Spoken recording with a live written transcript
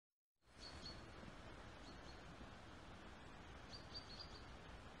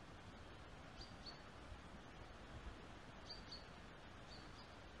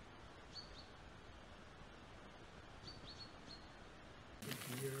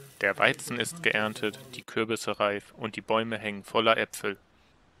Der Weizen ist geerntet, die Kürbisse reif und die Bäume hängen voller Äpfel.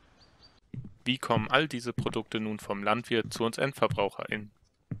 Wie kommen all diese Produkte nun vom Landwirt zu uns EndverbraucherInnen?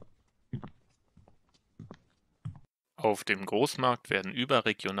 Auf dem Großmarkt werden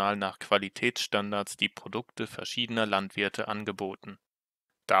überregional nach Qualitätsstandards die Produkte verschiedener Landwirte angeboten.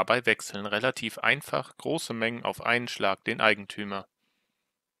 Dabei wechseln relativ einfach große Mengen auf einen Schlag den Eigentümer.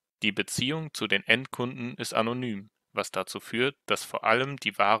 Die Beziehung zu den Endkunden ist anonym, was dazu führt, dass vor allem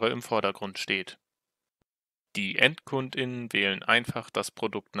die Ware im Vordergrund steht. Die EndkundInnen wählen einfach das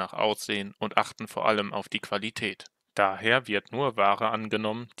Produkt nach Aussehen und achten vor allem auf die Qualität. Daher wird nur Ware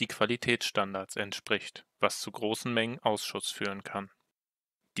angenommen, die Qualitätsstandards entspricht, was zu großen Mengen Ausschuss führen kann.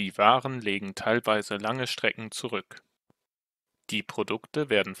 Die Waren legen teilweise lange Strecken zurück. Die Produkte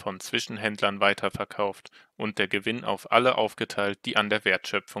werden von Zwischenhändlern weiterverkauft und der Gewinn auf alle aufgeteilt, die an der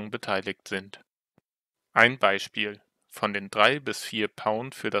Wertschöpfung beteiligt sind. Ein Beispiel: Von den 3 bis 4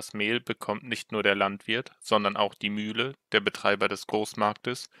 Pound für das Mehl bekommt nicht nur der Landwirt, sondern auch die Mühle, der Betreiber des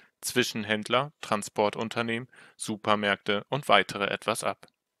Großmarktes, Zwischenhändler, Transportunternehmen, Supermärkte und weitere etwas ab.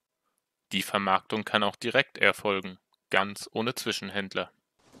 Die Vermarktung kann auch direkt erfolgen, ganz ohne Zwischenhändler.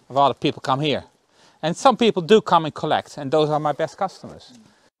 A lot of people come here. And some people do come and collect, and those are my best customers.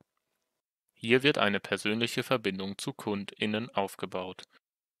 Hier wird eine persönliche Verbindung zu KundInnen aufgebaut.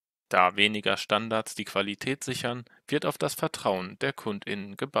 Da weniger Standards die Qualität sichern, wird auf das Vertrauen der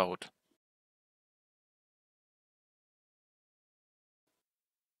KundInnen gebaut.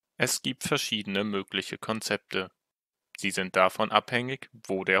 Es gibt verschiedene mögliche Konzepte. Sie sind davon abhängig,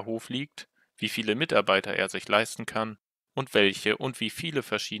 wo der Hof liegt, wie viele Mitarbeiter er sich leisten kann und welche und wie viele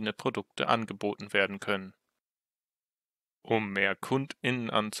verschiedene Produkte angeboten werden können. Um mehr KundInnen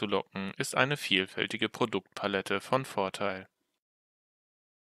anzulocken, ist eine vielfältige Produktpalette von Vorteil.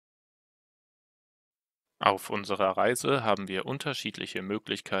 Auf unserer Reise haben wir unterschiedliche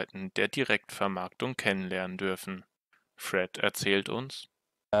Möglichkeiten der Direktvermarktung kennenlernen dürfen. Fred erzählt uns: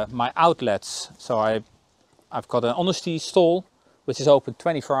 My outlets, so I've got an honesty stall, which is open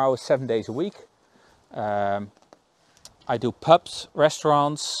 24 hours, 7 days a week. I do pubs,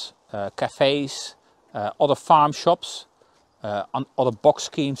 restaurants, cafes, other farm shops, other box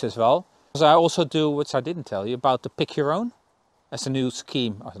schemes as well. I also do, which I didn't tell you, about the pick your own. That's a new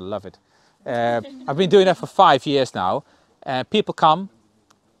scheme. I love it. I've been doing that for 5 years now. People come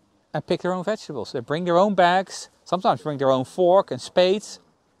and pick their own vegetables. They bring their own bags, sometimes bring their own fork and spades.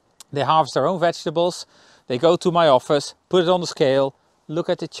 They harvest their own vegetables. They go to my office, put it on the scale, look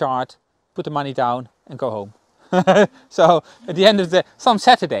at the chart, put the money down and go home. So at the end of some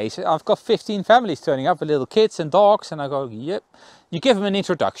Saturdays, I've got 15 families turning up with little kids and dogs, and I go, yep. You give them an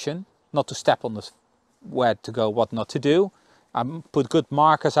introduction, not to step on where to go, what not to do. I put good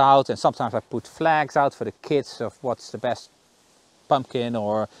markers out, and sometimes I put flags out for the kids of what's the best pumpkin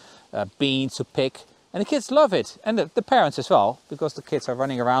or beans to pick. And the kids love it, and the parents as well, because the kids are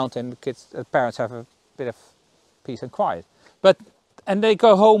running around and the parents have a bit of peace and quiet. And they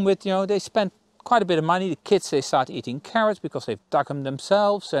go home with, they spend quite a bit of money. The kids, they start eating carrots because they've dug them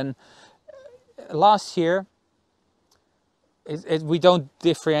themselves. And last year, we don't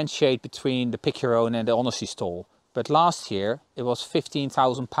differentiate between the pick your own and the honesty stall. But last year, it was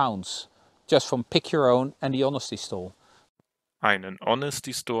 £15,000 just from pick your own and the honesty stall. Einen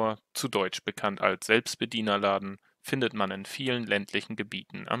Honesty Store, zu Deutsch bekannt als Selbstbedienerladen, findet man in vielen ländlichen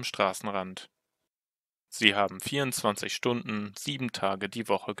Gebieten am Straßenrand. Sie haben 24 Stunden, 7 Tage die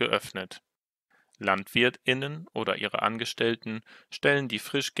Woche geöffnet. LandwirtInnen oder ihre Angestellten stellen die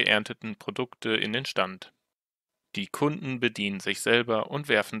frisch geernteten Produkte in den Stand. Die Kunden bedienen sich selber und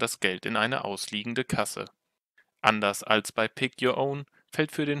werfen das Geld in eine ausliegende Kasse. Anders als bei Pick Your Own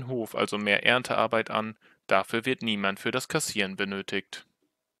fällt für den Hof also mehr Erntearbeit an, dafür wird niemand für das Kassieren benötigt.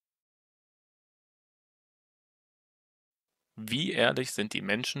 Wie ehrlich sind die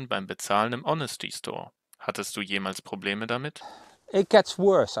Menschen beim Bezahlen im Honesty Store? Hattest du jemals Probleme damit? It gets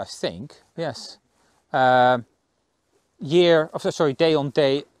worse, I think, yes. Day on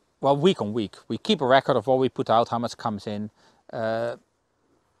day, well, week on week. We keep a record of what we put out, how much comes in.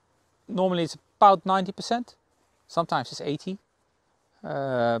 Normally it's about 90%. Sometimes it's 80,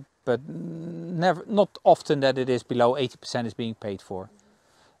 but not often that it is below 80% is being paid for.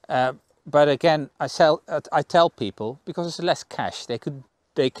 But again, I tell people, because it's less cash, they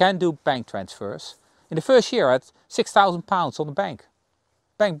can do bank transfers. In the first year, I had £6,000 on the bank.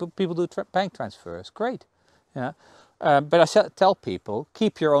 People do bank transfers, great. Yeah. But I tell people,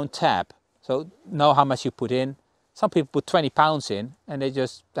 keep your own tab. So know how much you put in. Some people put £20 in and they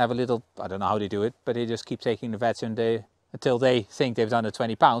just have a little, I don't know how they do it, but they just keep taking the vets until they think they've done the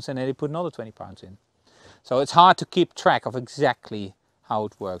 £20 and then they put another £20 in. So it's hard to keep track of exactly how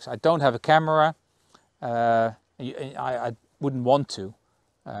it works. I don't have a camera. I wouldn't want to.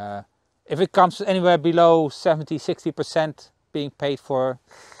 If it comes anywhere below 70-60% being paid for,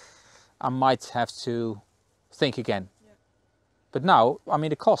 I might have to think again. Yeah. But now, I mean,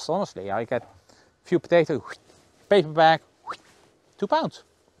 the cost, honestly, I get a few potatoes, paper bag, £2.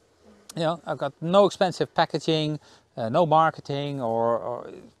 You know, I've got no expensive packaging, no marketing, or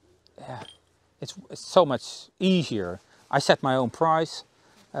yeah, it's so much easier. I set my own price.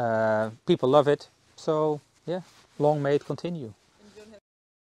 People love it. So yeah, long may it continue.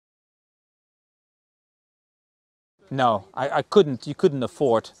 No, I couldn't. You couldn't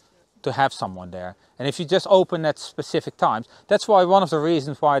afford to have someone there. And if you just open at specific times, that's why one of the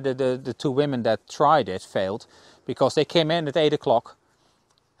reasons why the two women that tried it failed, because they came in at 8 o'clock,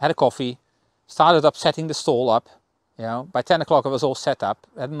 had a coffee, started up setting the stall up. You know, by 10 o'clock it was all set up,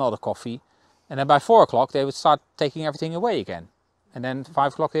 had another coffee, and then by 4 o'clock they would start taking everything away again. And then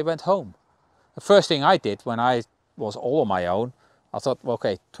 5 o'clock they went home. The first thing I did when I was all on my own, I thought, well,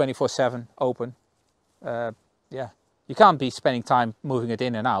 okay, 24/7 open. Yeah, you can't be spending time moving it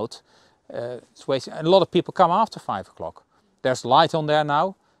in and out. It's wasting. And a lot of people come after 5 o'clock. There's light on there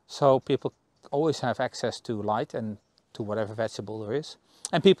now, so people always have access to light and to whatever vegetable there is.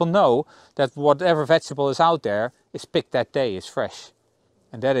 And people know that whatever vegetable is out there is picked that day, is fresh.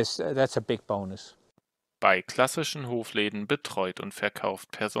 And that's a big bonus. Bei klassischen Hofläden betreut und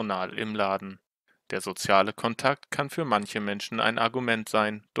verkauft Personal im Laden. Der soziale Kontakt kann für manche Menschen ein Argument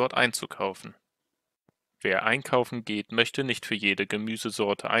sein, dort einzukaufen. Wer einkaufen geht, möchte nicht für jede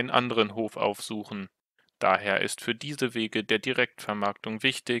Gemüsesorte einen anderen Hof aufsuchen. Daher ist für diese Wege der Direktvermarktung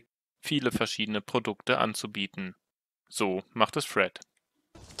wichtig, viele verschiedene Produkte anzubieten. So macht es Fred.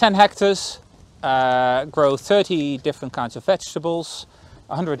 10 hectares, grow 30 different kinds of vegetables,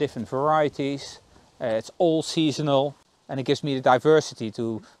 100 different varieties. It's all seasonal and it gives me the diversity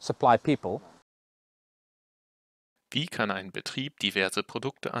to supply people. Wie kann ein Betrieb diverse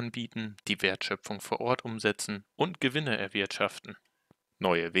Produkte anbieten, die Wertschöpfung vor Ort umsetzen und Gewinne erwirtschaften?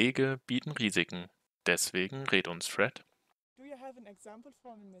 Neue Wege bieten Risiken. Deswegen rät uns Fred. Do you have an example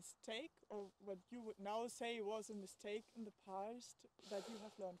from a mistake, or what you would now say was a mistake in the past that you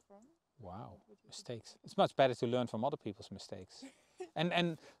have learned from? Wow, mistakes. It's much better to learn from other people's mistakes. And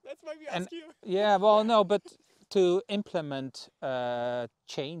That's why we ask you. Yeah, well, no, but to implement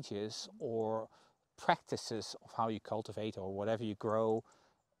changes or practices of how you cultivate or whatever you grow,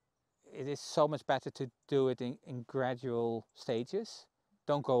 it is so much better to do it in gradual stages.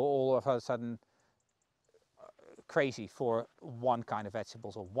 Don't go all of a sudden crazy for one kind of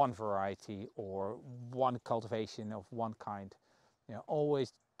vegetables or one variety or one cultivation of one kind. You know,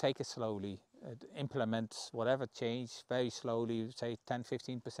 always take it slowly. Implement whatever change very slowly, say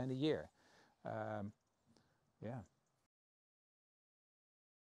 10-15% a year. Yeah.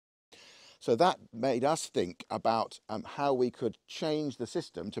 So that made us think about how we could change the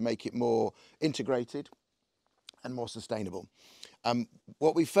system to make it more integrated and more sustainable.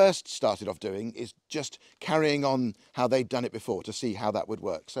 What we first started off doing is just carrying on how they'd done it before to see how that would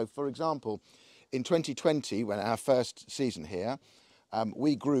work. So for example, in 2020, when our first season here,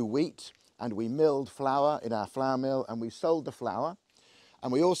 we grew wheat and we milled flour in our flour mill and we sold the flour.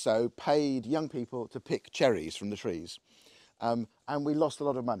 And we also paid young people to pick cherries from the trees. And we lost a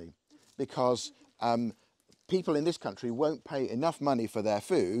lot of money because people in this country won't pay enough money for their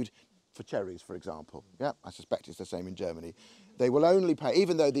food for cherries, for example. Yeah, I suspect it's the same in Germany. They will only pay,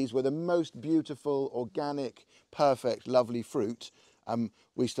 even though these were the most beautiful, organic, perfect, lovely fruit,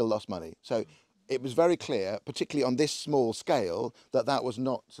 we still lost money. So it was very clear, particularly on this small scale, that that was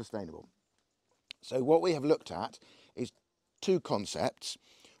not sustainable. So what we have looked at is two concepts.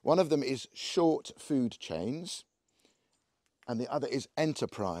 One of them is short food chains, and the other is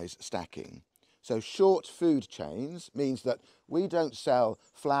enterprise stacking. So short food chains means that we don't sell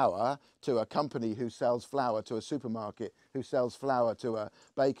flour to a company who sells flour to a supermarket, who sells flour to a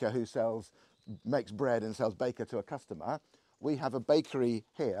baker who makes bread and sells baker to a customer. We have a bakery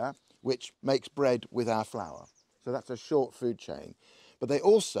here which makes bread with our flour. So that's a short food chain. But they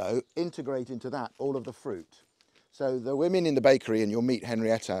also integrate into that all of the fruit. So the women in the bakery, and you'll meet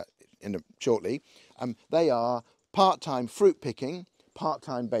Henrietta shortly, they are part-time fruit picking,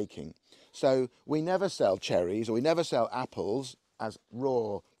 part-time baking. So we never sell cherries or we never sell apples as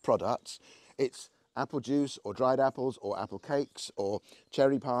raw products. It's apple juice or dried apples or apple cakes or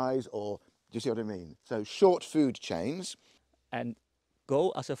cherry pies, or do you see what I mean? So short food chains. And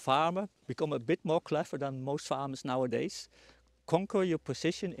go as a farmer, become a bit more clever than most farmers nowadays. Conquer your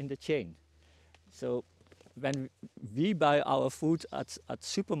position in the chain. So when we buy our food at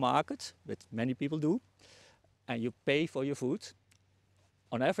supermarkets, which many people do, and you pay for your food,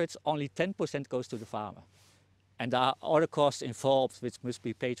 on average only 10% goes to the farmer. And there are other costs involved which must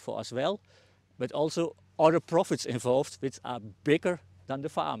be paid for as well, but also other profits involved which are bigger than the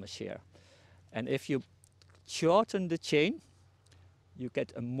farmer's share. And if you shorten the chain, you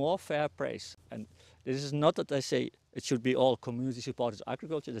get a more fair price. And this is not that I say it should be all community supported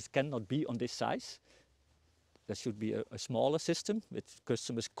agriculture. This cannot be on this size. There should be a smaller system with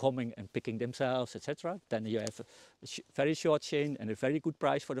customers coming and picking themselves, etc. Then you have a very short chain and a very good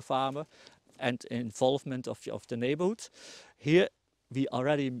price for the farmer and involvement of the neighborhood. Here we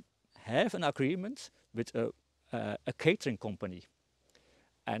already have an agreement with a catering company.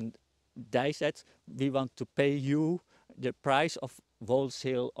 And they said, we want to pay you the price of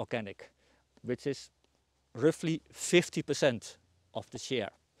wholesale organic, which is roughly 50% of the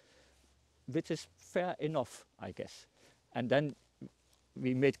share, which is fair enough, I guess. And then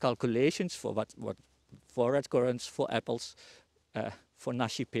we made calculations for what for red currants, for apples, for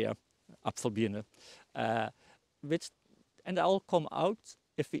nasi pear, apfelbirne, and they all come out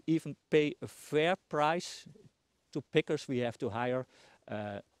if we even pay a fair price to pickers we have to hire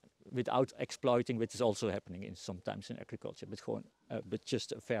without exploiting, which is also happening sometimes in agriculture, but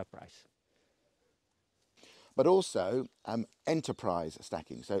just a fair price. But also enterprise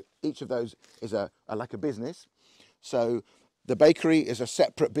stacking. So each of those is like a business. So the bakery is a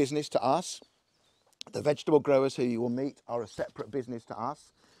separate business to us. The vegetable growers who you will meet are a separate business to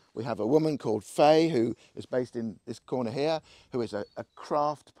us. We have a woman called Faye who is based in this corner here, who is a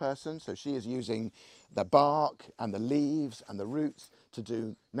craft person. So she is using the bark and the leaves and the roots to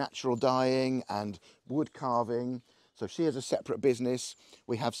do natural dyeing and wood carving. So she is a separate business.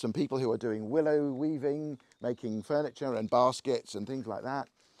 We have some people who are doing willow weaving, making furniture and baskets and things like that.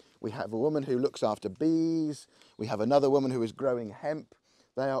 We have a woman who looks after bees. We have another woman who is growing hemp.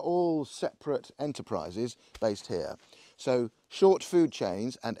 They are all separate enterprises based here. So short food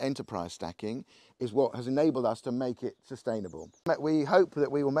chains and enterprise stacking is what has enabled us to make it sustainable. We hope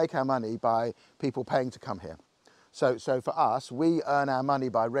that we will make our money by people paying to come here. So for us, we earn our money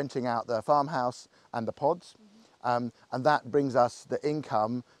by renting out the farmhouse and the pods. And that brings us the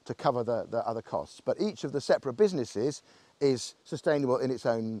income to cover the other costs. But each of the separate businesses is sustainable in its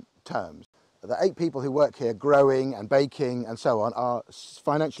own terms. The 8 people who work here growing and baking and so on are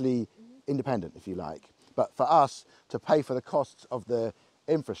financially independent, if you like. But for us to pay for the costs of the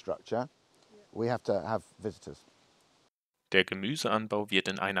infrastructure, we have to have visitors. Der Gemüseanbau wird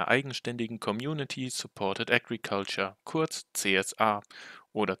in einer eigenständigen Community Supported Agriculture, kurz CSA,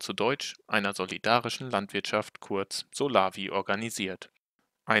 oder zu Deutsch einer solidarischen Landwirtschaft, kurz Solavi, organisiert.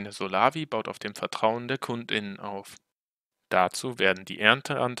 Eine Solavi baut auf dem Vertrauen der KundInnen auf. Dazu werden die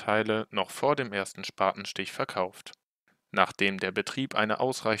Ernteanteile noch vor dem ersten Spatenstich verkauft. Nachdem der Betrieb eine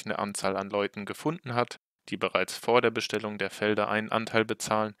ausreichende Anzahl an Leuten gefunden hat, die bereits vor der Bestellung der Felder einen Anteil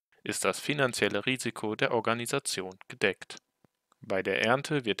bezahlen, ist das finanzielle Risiko der Organisation gedeckt. Bei der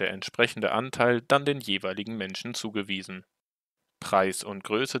Ernte wird der entsprechende Anteil dann den jeweiligen Menschen zugewiesen. Preis und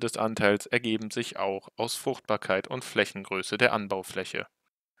Größe des Anteils ergeben sich auch aus Fruchtbarkeit und Flächengröße der Anbaufläche.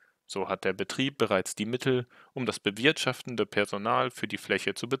 So hat der Betrieb bereits die Mittel, um das bewirtschaftende Personal für die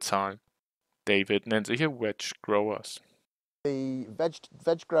Fläche zu bezahlen. David nennt sich Wedge Growers. The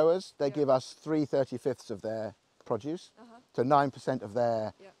veg growers, they give us 3/35 of their produce, so 9% of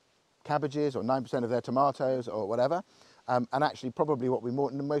their cabbages or 9% of their tomatoes or whatever. And actually probably what we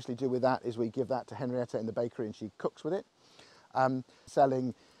mostly do with that is we give that to Henrietta in the bakery and she cooks with it.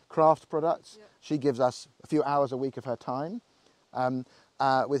 Selling craft products, she gives us a few hours a week of her time.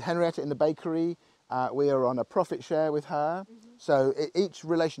 With Henrietta in the bakery, we are on a profit share with her. So each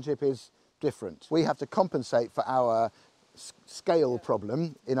relationship is different. We have to compensate for our scale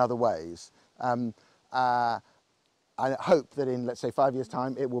problem in other ways. I hope that in, let's say, 5 years'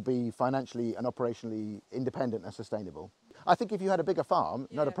 time, it will be financially and operationally independent and sustainable. I think if you had a bigger farm,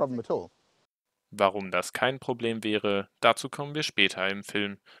 not a problem at all. Warum das kein Problem wäre, dazu kommen wir später im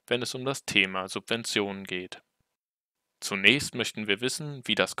Film, wenn es um das Thema Subventionen geht. Zunächst möchten wir wissen,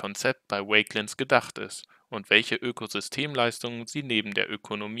 wie das Konzept bei Wakelands gedacht ist und welche Ökosystemleistungen sie neben der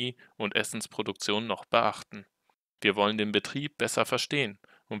Ökonomie und Essensproduktion noch beachten. Wir wollen den Betrieb besser verstehen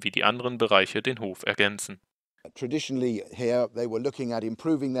und wie die anderen Bereiche den Hof ergänzen. Traditionally here they were looking at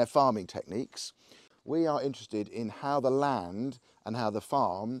improving their farming techniques. We are interested in how the land and how the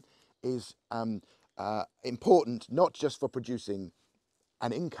farm is important not just for producing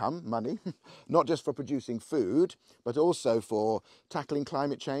an income, money, not just for producing food, but also for tackling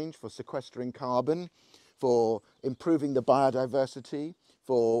climate change, for sequestering carbon, for improving the biodiversity,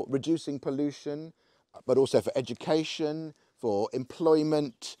 for reducing pollution, but also for education, for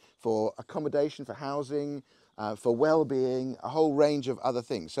employment, for accommodation, for housing, for well-being, a whole range of other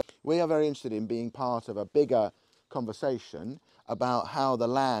things. So we are very interested in being part of a bigger conversation about how the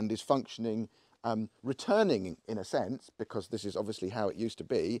land is functioning, returning in a sense, because this is obviously how it used to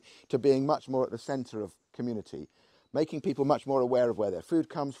be, to being much more at the centre of community, making people much more aware of where their food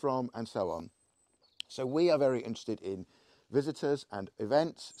comes from and so on. So we are very interested in visitors and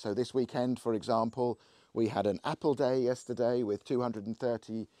events. So this weekend, for example, we had an apple day yesterday with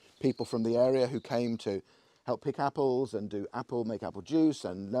 230 people from the area who came to help pick apples and make apple juice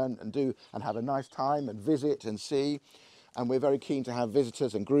and learn and have a nice time and visit and see. And we're very keen to have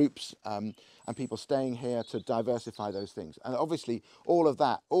visitors and groups and people staying here to diversify those things. And obviously all of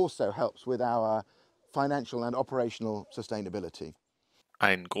that also helps with our financial and operational sustainability.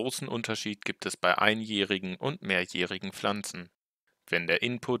 Einen großen Unterschied gibt es bei einjährigen und mehrjährigen Pflanzen. Wenn der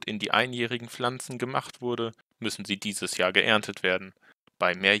Input in die einjährigen Pflanzen gemacht wurde, müssen sie dieses Jahr geerntet werden.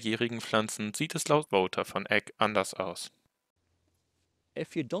 Bei mehrjährigen Pflanzen sieht es laut Wouter von Eck anders aus.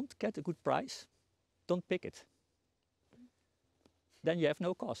 If you don't get a good price, don't pick it. Then you have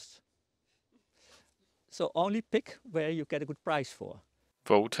no costs. So only pick where you get a good price for.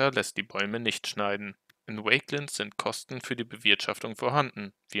 Wouter lässt die Bäume nicht schneiden. In Wakeland sind Kosten für die Bewirtschaftung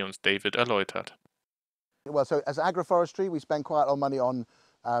vorhanden, wie uns David erläutert. Well, so as agroforestry, we spend quite a lot of money on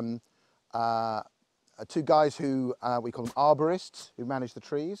two guys who we call them arborists, who manage the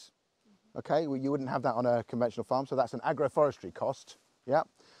trees. Okay, well, you wouldn't have that on a conventional farm, so that's an agroforestry cost. Yeah.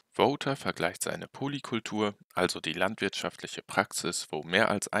 Wouter vergleicht seine Polykultur, also die landwirtschaftliche Praxis, wo mehr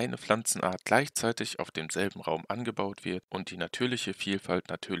als eine Pflanzenart gleichzeitig auf demselben Raum angebaut wird und die natürliche Vielfalt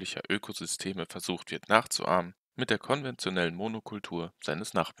natürlicher Ökosysteme versucht wird nachzuahmen, mit der konventionellen Monokultur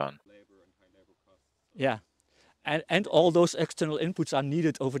seines Nachbarn. Yeah, and all those external inputs are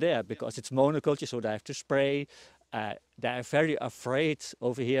needed over there because it's monoculture, so they have to spray. They are very afraid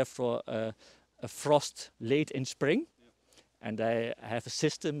over here for a frost late in spring. And they have a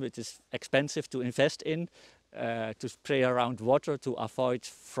system which is expensive to invest in, to spray around water to avoid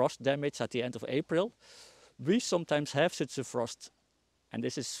frost damage at the end of April. We sometimes have such a frost, and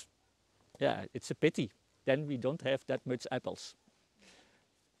this is, yeah, it's a pity. Then we don't have that much apples.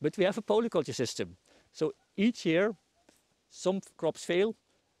 But we have a polyculture system. So each year, some crops fail,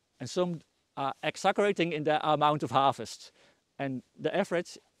 and some are exaggerating in their amount of harvest. And the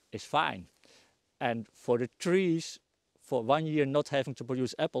average is fine. And for the trees, for 1 year not having to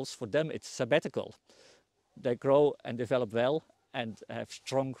produce apples, for them it's sabbatical. They grow and develop well and have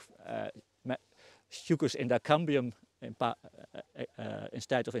strong sugars in their cambium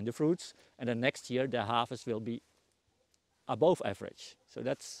instead of in the fruits. And then next year their harvest will be above average. So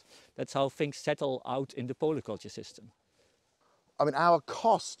that's how things settle out in the polyculture system. I mean, our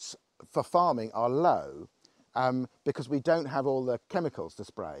costs for farming are low because we don't have all the chemicals to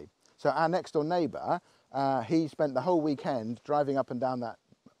spray. So our next door neighbour, he spent the whole weekend driving up and down that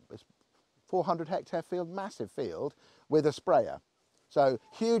 400 hectare field, massive field, with a sprayer. So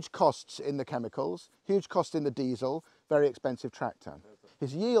huge costs in the chemicals, huge cost in the diesel, very expensive tractor.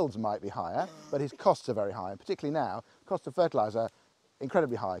 His yields might be higher, but his costs are very high. And particularly now, cost of fertiliser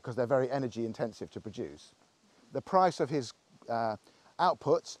incredibly high because they're very energy intensive to produce. The price of his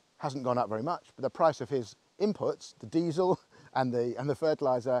outputs hasn't gone up very much, but the price of his inputs, the diesel and the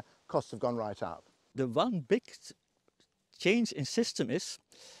fertiliser, costs have gone right up. The one big change in system is,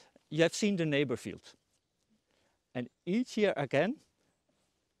 you have seen the neighbor field. And each year again,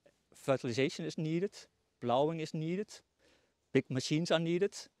 fertilization is needed, plowing is needed, big machines are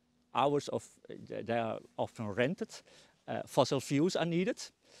needed, hours of, they are often rented, fossil fuels are needed,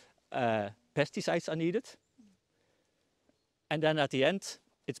 pesticides are needed. And then at the end,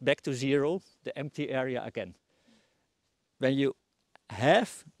 it's back to zero, the empty area again. When you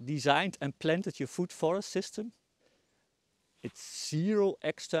have designed and planted your food forest system, it's zero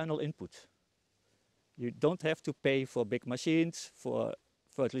external input. You don't have to pay for big machines, for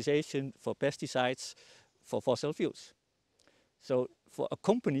fertilization, for pesticides, for fossil fuels. So for a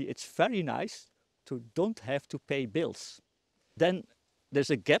company, it's very nice to don't have to pay bills. Then there's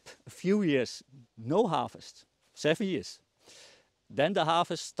a gap, a few years, no harvest, 7 years. Then the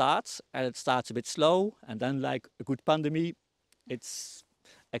harvest starts, and it starts a bit slow, and then like a good pandemic, it's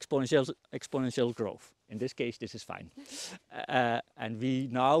exponential growth. In this case, this is fine. And we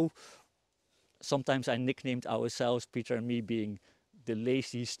now, sometimes I nicknamed ourselves, Peter and me, being the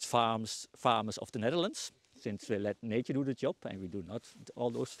laziest farmers of the Netherlands, since we let nature do the job and we do not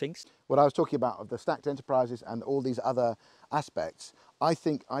all those things. What I was talking about of the stacked enterprises and all these other aspects, I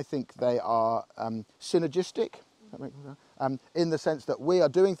think they are synergistic, in the sense that we are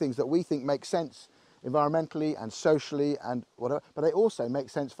doing things that we think make sense environmentally and socially and whatever, but they also make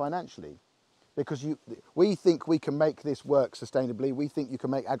sense financially. because we think we can make this work sustainably. We think you can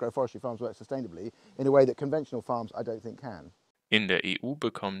make agroforestry farms work sustainably in a way that conventional farms I don't think can. In der EU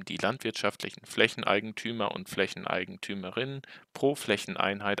bekommen die landwirtschaftlichen Flächeneigentümer und Flächeneigentümerinnen pro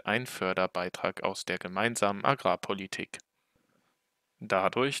Flächeneinheit einen Förderbeitrag aus der gemeinsamen Agrarpolitik.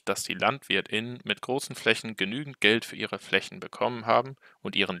 Dadurch, dass die LandwirtInnen mit großen Flächen genügend Geld für ihre Flächen bekommen haben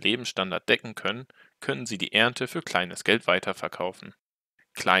und ihren Lebensstandard decken können, können sie die Ernte für kleines Geld weiterverkaufen.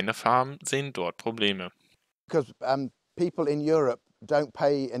 Kleine Farmen sehen dort Probleme. Because people in Europe don't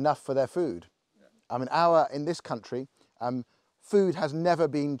pay enough for their food. I mean, in this country, food has never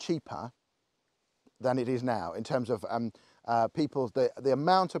been cheaper than it is now in terms of the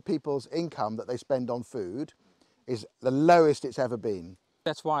amount of people's income that they spend on food is the lowest it's ever been.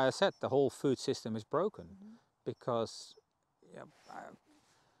 That's why I said the whole food system is broken, because a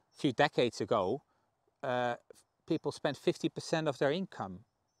few decades ago, people spent 50% of their income,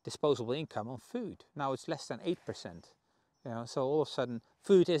 disposable income, on food. Now it's less than 8%. You know, so all of a sudden,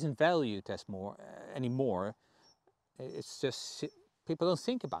 food isn't valued as more anymore. It's just people don't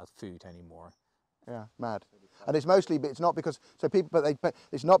think about food anymore. Yeah, mad. And it's not because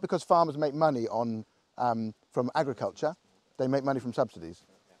it's not because farmers make money on from agriculture. They make money from subsidies.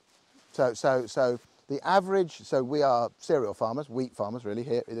 So the average. So we are cereal farmers, wheat farmers, really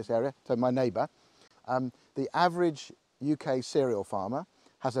here in this area. So my neighbour, the average UK cereal farmer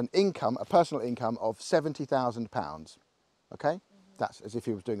has an income, a personal income of £70,000. Okay, that's as if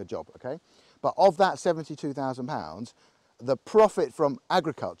he was doing a job. Okay, but of that £72,000, the profit from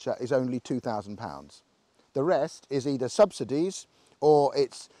agriculture is only £2,000. The rest is either subsidies or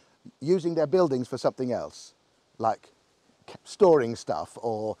it's using their buildings for something else, like storing stuff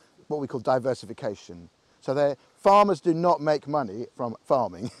or what we call diversification. So farmers do not make money from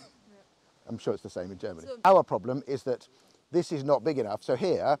farming. I'm sure it's the same in Germany. Our problem is that this is not big enough. So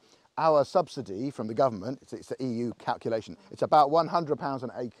here, our subsidy from the government, it's the EU calculation, it's about £100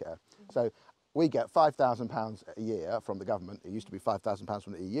 an acre. So we get £5,000 a year from the government. It used to be £5,000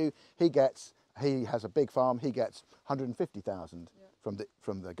 from the EU. He has a big farm. He gets 150,000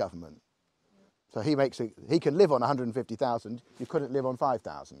 from the government. So he can live on 150,000. You couldn't live on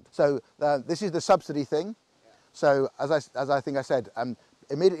 5,000. So this is the subsidy thing. So as I think I said,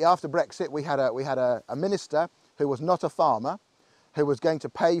 immediately after Brexit, we had a minister who was not a farmer, who was going to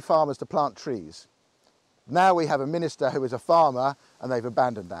pay farmers to plant trees. Now we have a minister who is a farmer, and they've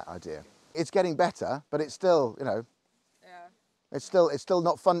abandoned that idea. It's getting better, but it's still, you know, it's still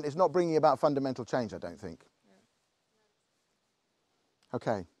not fun. It's not bringing about fundamental change, I don't think.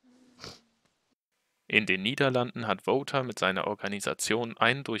 Okay. In den Niederlanden hat Voter mit seiner Organisation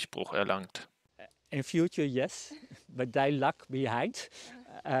einen Durchbruch erlangt. In future, yes, but they lag behind.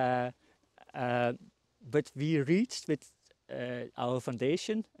 But we reached with our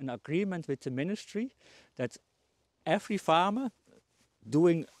foundation an agreement with the ministry that every farmer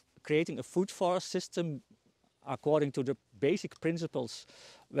creating a food forest system according to the basic principles,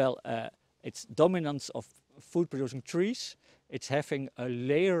 well, it's dominance of food producing trees, it's having a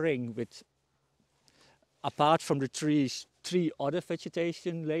layering with, apart from the trees, 3 other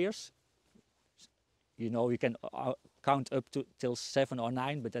vegetation layers. You know, you can count up till 7 or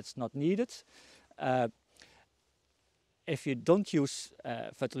 9, but that's not needed. If you don't use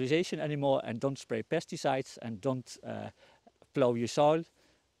fertilization anymore and don't spray pesticides and don't plow your soil,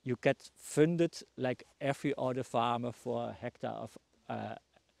 you get funded like every other farmer for a hectare of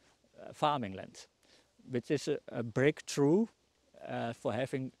farming land, which is a breakthrough for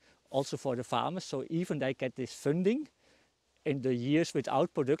having also for the farmers. So even they get this funding in the years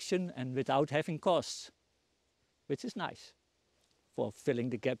without production and without having costs, which is nice for filling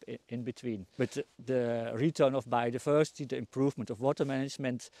the gap in between. But the return of biodiversity, the improvement of water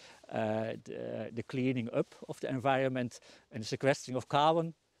management, the cleaning up of the environment and the sequestering of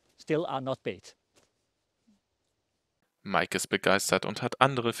carbon still are not paid. Mike ist begeistert und hat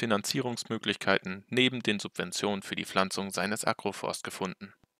andere Finanzierungsmöglichkeiten neben den Subventionen für die Pflanzung seines Agroforst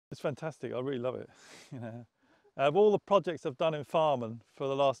gefunden. It's fantastic, I really love it. You know, of all the projects I've done in farming for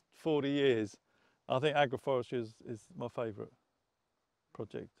the last 40 years, I think agroforestry is my favourite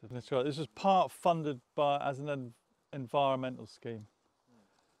project. That's right. This was part funded as an environmental scheme.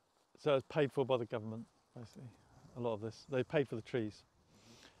 So it's paid for by the government, basically, a lot of this. They paid for the trees.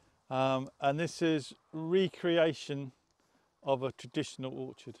 And this is recreation of a traditional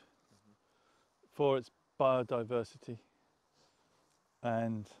orchard for its biodiversity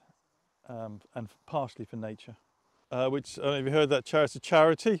and partially for nature. Which, I don't know if you heard that, it's a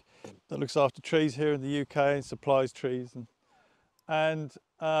charity that looks after trees here in the UK and supplies trees. And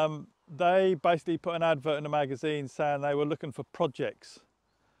they basically put an advert in a magazine saying they were looking for projects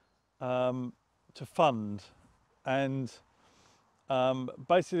to fund, and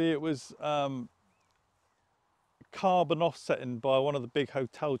basically it was carbon offsetting by one of the big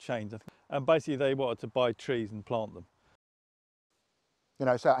hotel chains, and basically they wanted to buy trees and plant them. You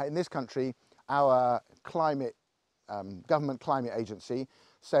know, so in this country, our climate government climate agency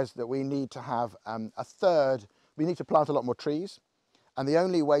says that we need to have we need to plant a lot more trees, and the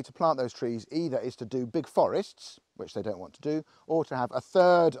only way to plant those trees either is to do big forests, which they don't want to do, or to have a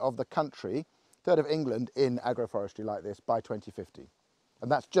third of the country, third of England in agroforestry like this by 2050.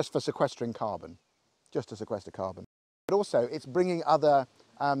 And that's just for sequestering carbon, just to sequester carbon. But also it's bringing other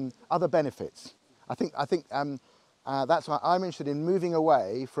benefits. I think that's why I'm interested in moving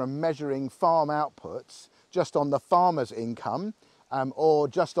away from measuring farm outputs just on the farmer's income or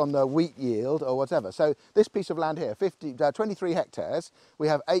just on the wheat yield or whatever. So this piece of land here, 23 hectares, we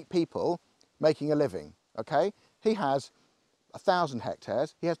have 8 people making a living, okay? He has 1,000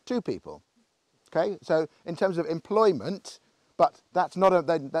 hectares, he has 2 people, okay? So in terms of employment, but that's not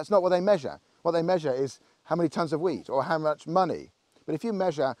what they measure. What they measure is how many tons of wheat or how much money. But if you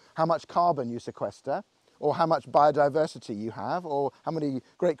measure how much carbon you sequester, or how much biodiversity you have, or how many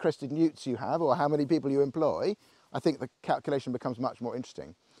great crested newts you have, or how many people you employ, I think the calculation becomes much more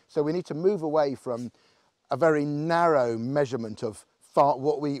interesting. So we need to move away from a very narrow measurement of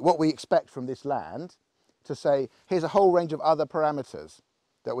what we expect from this land to say, here's a whole range of other parameters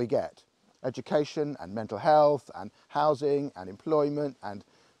that we get. Education and mental health and housing and employment and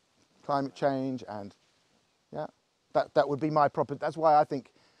climate change, and yeah, that would be my proper, that's why I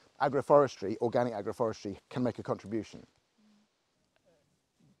think agroforestry, organic agroforestry, can make a contribution.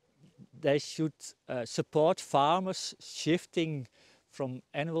 They should support farmers shifting from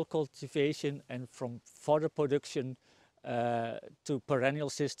annual cultivation and from fodder production to perennial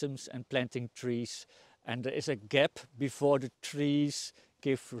systems and planting trees. And there is a gap before the trees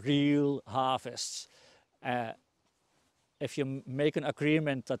give real harvests. If you make an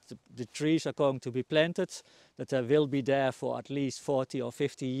agreement that the trees are going to be planted, that they will be there for at least 40 or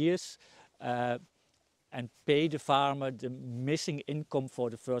 50 years, and pay the farmer the missing income for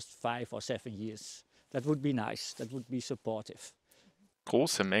the first 5 or 7 years. That would be nice, that would be supportive.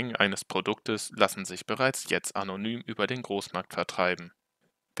 Große Mengen eines Produktes lassen sich bereits jetzt anonym über den Großmarkt vertreiben.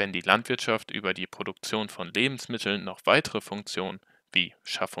 Wenn die Landwirtschaft über die Produktion von Lebensmitteln noch weitere Funktionen wie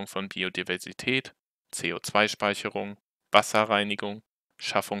Schaffung von Biodiversität, CO2-Speicherung, Wasserreinigung,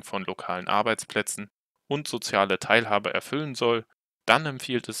 Schaffung von lokalen Arbeitsplätzen und soziale Teilhabe erfüllen soll, dann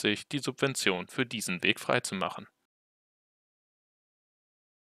empfiehlt es sich, die Subvention für diesen Weg freizumachen.